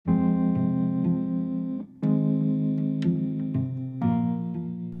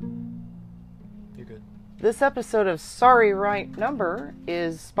This episode of Sorry Right Number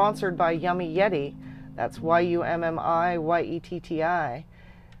is sponsored by Yummy Yeti. That's YUMMIYETTI.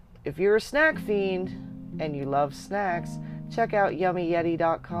 If you're a snack fiend and you love snacks, check out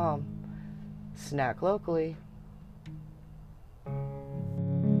yummyyeti.com. Snack locally.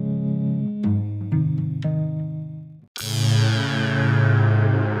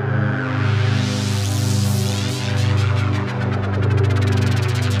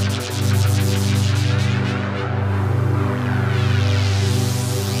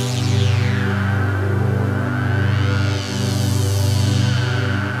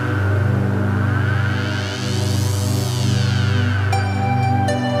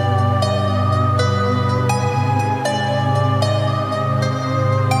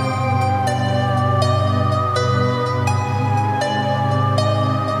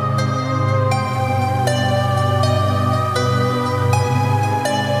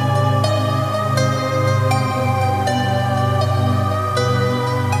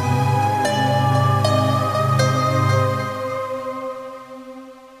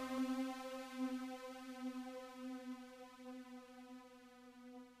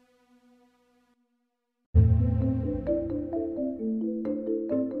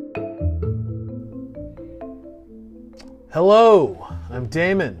 Hello, I'm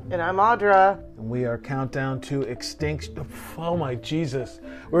Damon. And I'm Audra. And we are Countdown to Extinction. Oh my Jesus.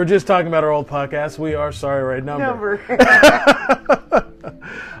 We were just talking about our old podcast. We are Sorry Right Number.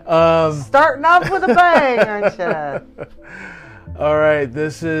 Starting off with a bang, aren't you? All right,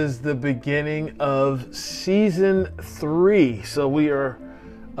 this is the beginning of season 3. So we are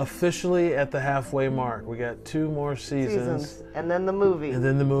officially at the halfway mark. We got 2 more seasons. And then the movie. And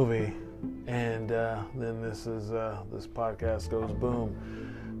then the movie. And then this podcast goes boom.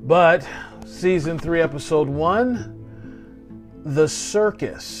 But season 3, episode 1, The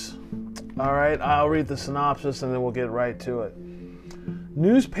Circus. All right, I'll read the synopsis and then we'll get right to it.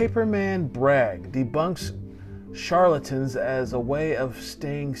 Newspaperman Bragg debunks charlatans as a way of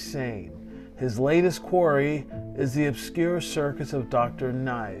staying sane. His latest quarry is the obscure circus of Dr.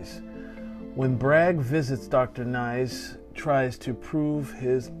 Nyes. When Bragg visits Dr. Nyes, tries to prove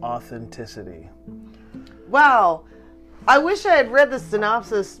his authenticity. Wow. I wish I had read the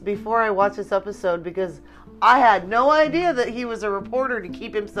synopsis before I watched this episode because I had no idea that he was a reporter to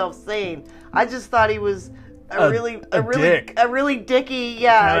keep himself sane. I just thought he was a really dicky,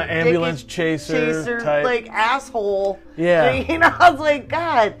 ambulance chaser type, like asshole. Yeah. You know, I was like,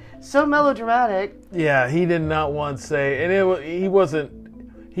 God, so melodramatic. Yeah, he did not once say, and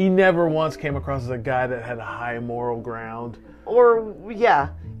he never once came across as a guy that had a high moral ground. Or, yeah,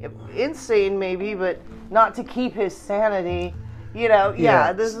 insane maybe, but not to keep his sanity. You know,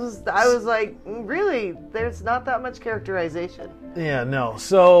 I was like, really, there's not that much characterization. Yeah, no.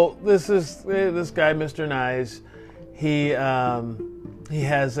 So this guy, Mr. Nyes, he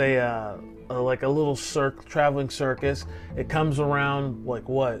has a little traveling circus. It comes around like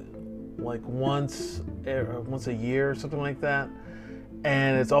once a year or something like that.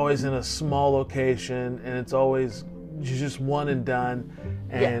 And it's always in a small location, and it's always just one and done.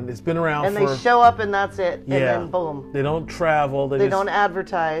 And it's been around and they show up, and that's it. And then boom. They don't travel. They don't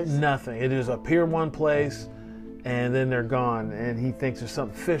advertise. Nothing. It just appear one place, and then they're gone. And he thinks there's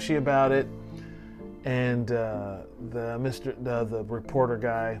something fishy about it. And the reporter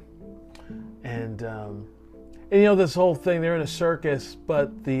guy, and you know, this whole thing. They're in a circus,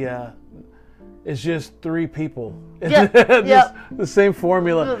 but it's just 3 people. The same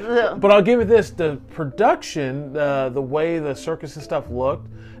formula. But I'll give it this. The production, the way the circus and stuff looked,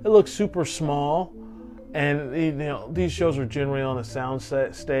 it looked super small. And, you know, these shows are generally on a sound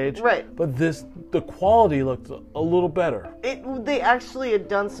stage. Right. But the quality looked a little better. They actually had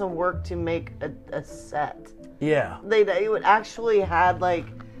done some work to make a set. Yeah. They actually had, like,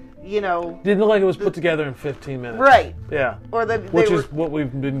 you know, didn't look like it was put together in 15 minutes. Right. Yeah. Or which is what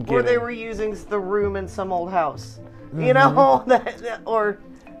we've been getting. Or they were using the room in some old house. Mm-hmm. You know,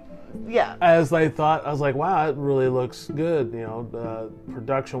 As I thought, I was like, wow, it really looks good, you know,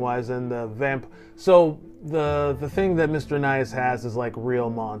 production-wise, and the vamp. So the thing that Mr. Nyes has is like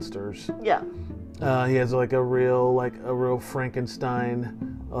real monsters. Yeah. He has like a real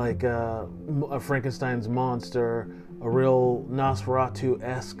Frankenstein, like a Frankenstein's monster. A real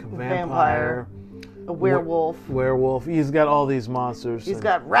Nosferatu-esque vampire. A werewolf. Werewolf. He's got all these monsters. He's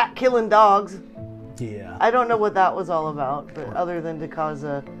got rat-killing dogs. Yeah. I don't know what that was all about, but other than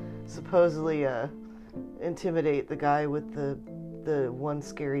to supposedly intimidate the guy with the one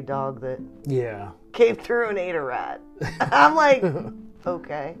scary dog that came through and ate a rat. I'm like,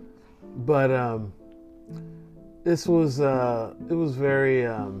 okay. But this was it was very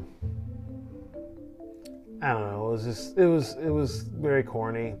I don't know. It was very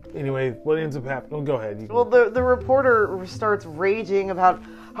corny. Anyway, what ends up happening? Oh, go ahead. Well, the reporter starts raging about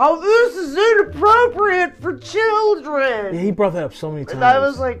how this is inappropriate for children. Yeah, he brought that up so many times. And I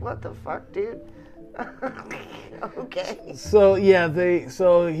was like, what the fuck, dude? Okay. So yeah,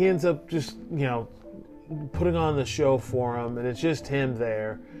 so he ends up just putting on the show for him, and it's just him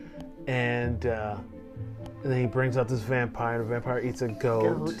there, and then he brings out this vampire. The vampire eats a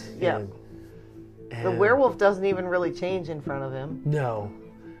goat. Yeah. And the werewolf doesn't even really change in front of him. No.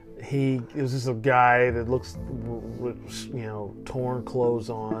 It was just a guy that looks with torn clothes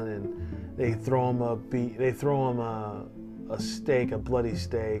on, and they throw him a steak, a bloody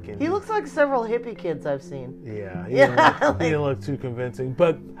steak, and he looks like several hippie kids I've seen. Yeah, he didn't look too convincing.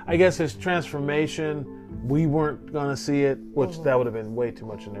 But I guess his transformation, we weren't gonna see it, which that would have been way too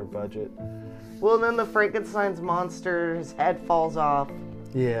much in their budget. Well, and then the Frankenstein's monster, his head falls off.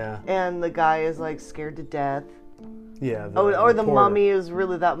 Yeah. And the guy is like scared to death. Yeah. Or the mummy is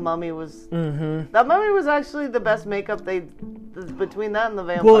really, that mummy was. Mm-hmm. That mummy was actually the best makeup between that and the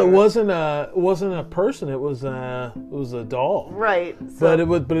vampire. Well, it wasn't a person. It was a doll. Right. So. But it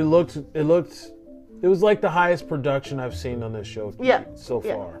was like the highest production I've seen on this show. Yeah. So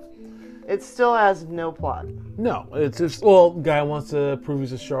far. It still has no plot. No, it's just guy wants to prove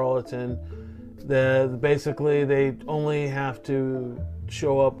he's a charlatan. Basically they only have to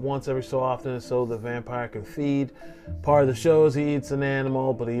show up once every so often so the vampire can feed. Part of the show is he eats an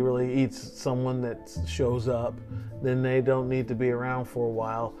animal, but he really eats someone that shows up. Then they don't need to be around for a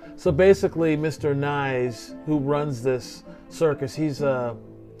while. So basically, Mr. Nyes, who runs this circus, he's a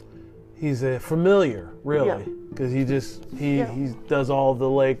familiar, really, because he does all the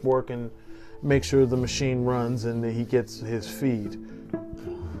legwork and makes sure the machine runs and he gets his feed.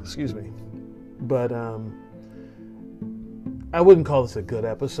 Excuse me. But I wouldn't call this a good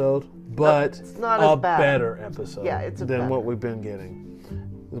episode, but it's not a as bad. better episode than what we've been getting.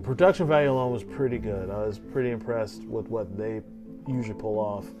 The production value alone was pretty good. I was pretty impressed with what they usually pull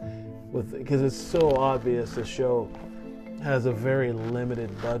off, because it's so obvious the show has a very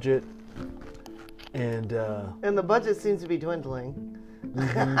limited budget, and the budget seems to be dwindling.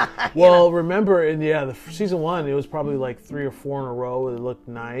 Mm-hmm. Well, remember, the season 1, it was probably like 3 or 4 in a row. It looked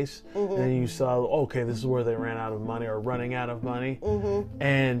nice, and then you saw, okay, this is where they ran out of money or running out of money.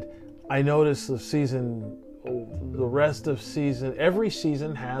 And I noticed the rest of season, every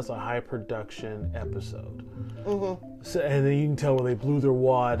season has a high production episode. So, and then you can tell where they blew their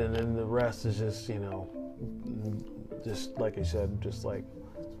wad, and then the rest is just just like I said, just like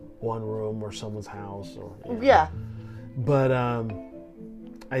one room or someone's house or But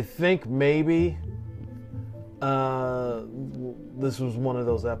I think maybe this was one of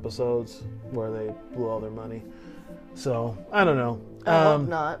those episodes where they blew all their money. So, I don't know. I hope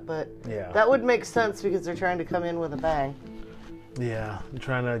not, but that would make sense because they're trying to come in with a bang. Yeah, they're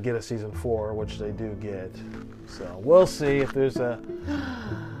trying to get a season 4, which they do get. So, we'll see if there's a...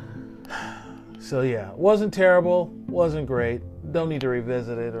 So, yeah, wasn't terrible, wasn't great. Don't need to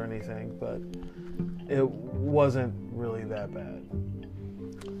revisit it or anything, but it wasn't really that bad.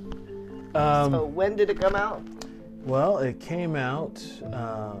 So when did it come out? Well, it came out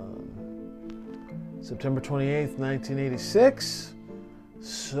September 28th, 1986.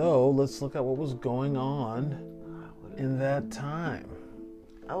 So let's look at what was going on in that time.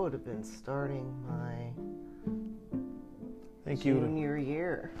 I would have been starting my Thank junior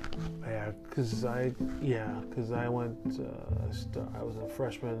year. Yeah, because I went, I was a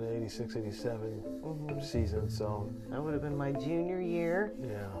freshman in 86, 87 season, so. That would have been my junior year.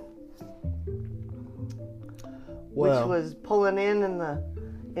 Yeah. Well, which was pulling in the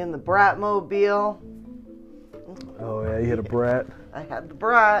Bratmobile. Oh yeah, you had a Brat? I had the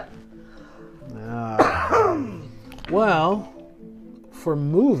Brat. Well, for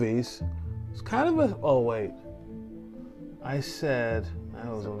movies, it's kind of a... Oh, wait. I said... I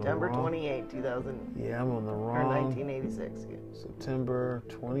was September on the wrong... 28, 2000. Yeah, I'm on the wrong... Or 1986. Yeah. September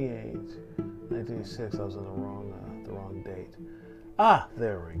 28, 1986. I was on the wrong date. Ah,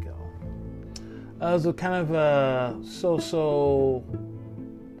 there we go. It was a kind of a so-so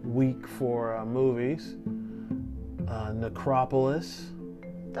week for movies. Necropolis.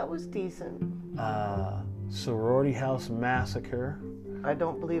 That was decent. Sorority House Massacre. I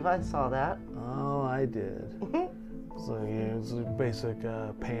don't believe I saw that. Oh, I did. So yeah, it's basic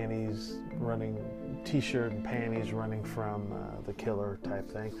panties running, t-shirt and panties running from the killer type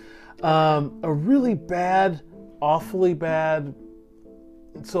thing. A really bad, awfully bad,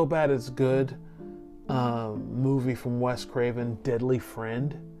 so bad it's good movie from Wes Craven, Deadly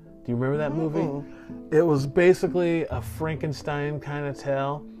Friend. Do you remember that movie? It was basically a Frankenstein kind of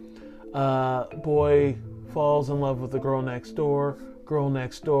tale. Boy falls in love with the girl next door. Girl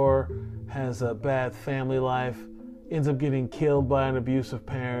next door has a bad family life, ends up getting killed by an abusive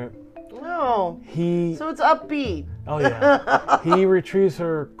parent. No. So it's upbeat. Oh yeah. He retrieves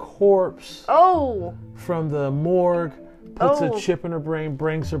her corpse Oh. from the morgue, puts Oh. a chip in her brain,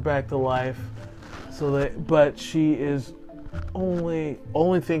 brings her back to life. But she is only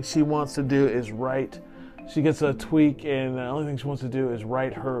thing she wants to do is right. She gets a tweak, and the only thing she wants to do is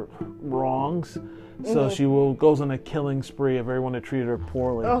right her wrongs. So she goes on a killing spree of everyone that treated her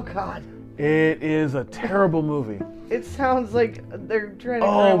poorly. Oh God. It is a terrible movie. It sounds like they're trying to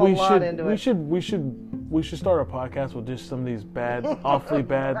Oh, cram a lot into it. we should start a podcast with just some of these bad, awfully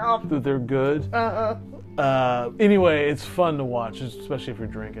bad. They're good. Anyway, it's fun to watch, especially if you're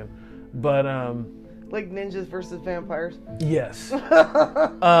drinking. But Like ninjas versus vampires. yes.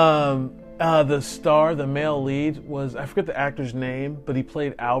 The star, the male lead, was, I forget the actor's name, but he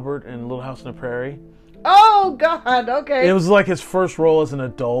played Albert in Little House on the Prairie. Oh God. Okay. It was like his first role as an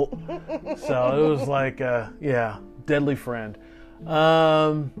adult. So it was like, Deadly Friend.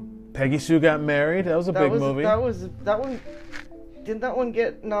 Peggy Sue Got Married. That was a big movie. That one. Didn't that one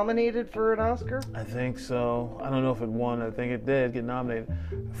get nominated for an Oscar? I think so. I don't know if it won. I think it did get nominated.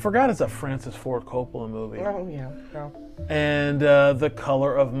 Forgot it's a Francis Ford Coppola movie. Oh yeah. No. And The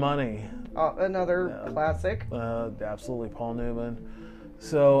Color of Money. Another classic. Absolutely, Paul Newman.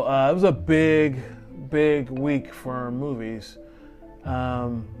 So it was a big week for movies.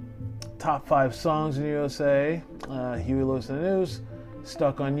 Top 5 songs in the USA. Huey Lewis and the News.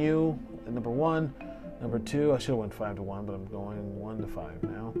 Stuck on You at number 1. Number 2, I should have went 5-1, but I'm going 1-5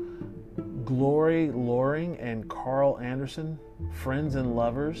 now. Glory Loring and Carl Anderson, Friends and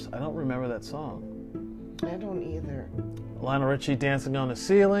Lovers. I don't remember that song. I don't either. Lionel Richie, Dancing on the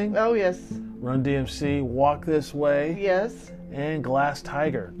Ceiling. Oh yes. Run DMC, Walk This Way. Yes. And Glass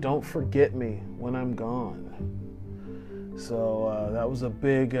Tiger, Don't Forget Me When I'm Gone. So that was a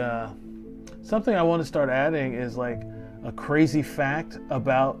big... something I want to start adding is like a crazy fact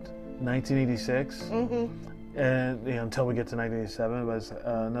about 1986. And until we get to 1987, but it's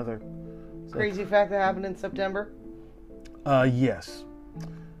another... Crazy fact that happened in September? Yes.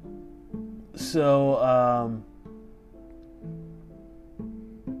 So...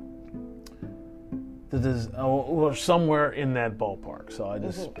 we're somewhere in that ballpark, so I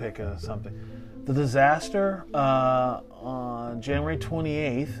just pick something. The disaster on January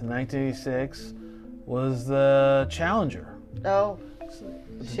 28th, 1986, was the Challenger. Oh,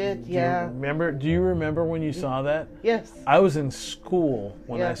 shit, yeah. Do you remember when you saw that? Yes. I was in school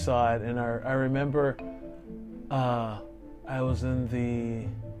when I Yeah. saw it, and I remember I was I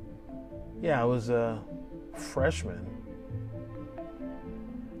was a freshman.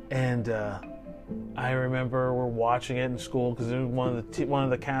 And I remember we're watching it in school because one of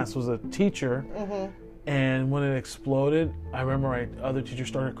the cast was a teacher, and when it exploded, I remember my other teacher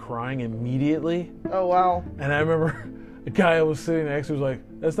started crying immediately. Oh wow. And I remember the guy I was sitting next to was like,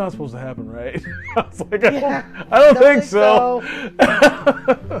 "That's not supposed to happen, right?" I was like, "I don't think so."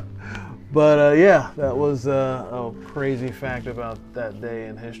 But that was a crazy fact about that day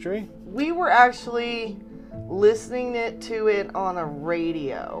in history. We were actually listening to it on a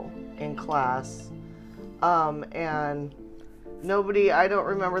radio in class, and I don't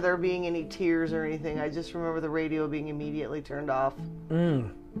remember there being any tears or anything. I just remember the radio being immediately turned off,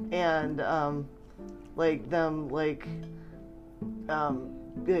 and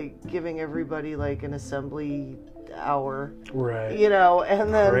giving everybody like an assembly hour, Right.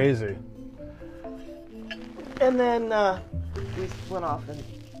 And then Crazy. And then we went off and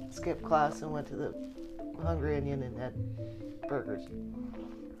skipped class and went to the Hungry Onion and had burgers.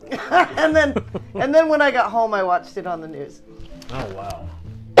 and then when I got home, I watched it on the news. Oh wow.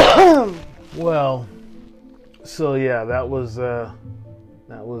 Well, so yeah, that was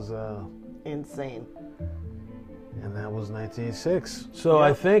Insane. and that was 1986. So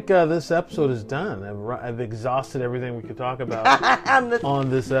I think this episode is done. I've exhausted everything we could talk about on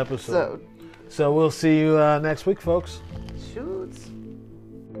this episode. So we'll see you next week, folks. Shoots.